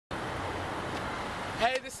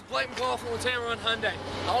Hey, this is McLaughlin with Tameron Hyundai.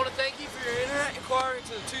 I want to thank you for your internet inquiry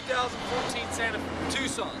into the 2014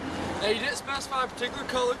 Tucson. Now, you didn't specify a particular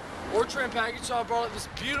color or trim package, so I brought up this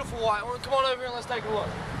beautiful white one. Come on over here and let's take a look.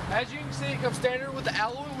 As you can see, it comes standard with the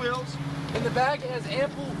alloy wheels. In the back, it has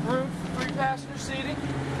ample room for 3-passenger seating.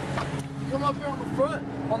 Come up here on the front,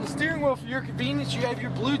 on the steering wheel for your convenience, you have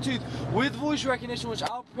your Bluetooth with voice recognition, which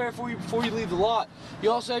I'll prepare for you before you leave the lot.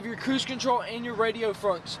 You also have your cruise control and your radio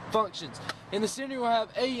functions. In the center, you'll have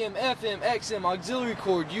AM, FM, XM, auxiliary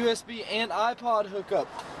cord, USB, and iPod hookup.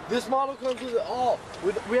 This model comes with it all.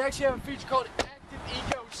 We actually have a feature called Active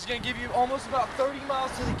Eco, which is going to give you almost about 30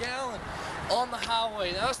 miles to the gallon on the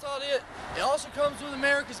highway. Now, that's not it. It also comes with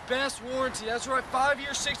America's best warranty. That's right,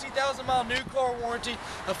 5-year, 60,000 mile new car warranty,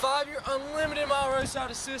 a 5-year unlimited mile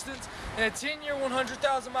roadside assistance, and a 10-year,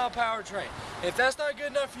 100,000 mile powertrain. If that's not good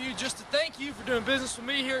enough for you, just to thank you for doing business with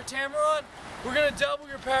me here at Tameron, we're going to double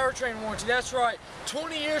your powertrain warranty. That's right,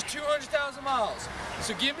 20 years, 200,000 miles.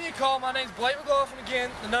 So give me a call. My name's McLaughlin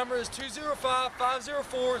again. The number is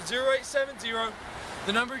 205-504-0870.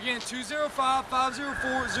 The number again,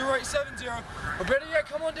 205-504-0870. Or better yet,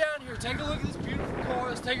 come on down here. Take a look at this beautiful car.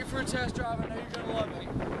 Let's take it for a test drive. I know you're going to love it.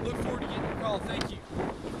 Look forward to getting your call. Thank you.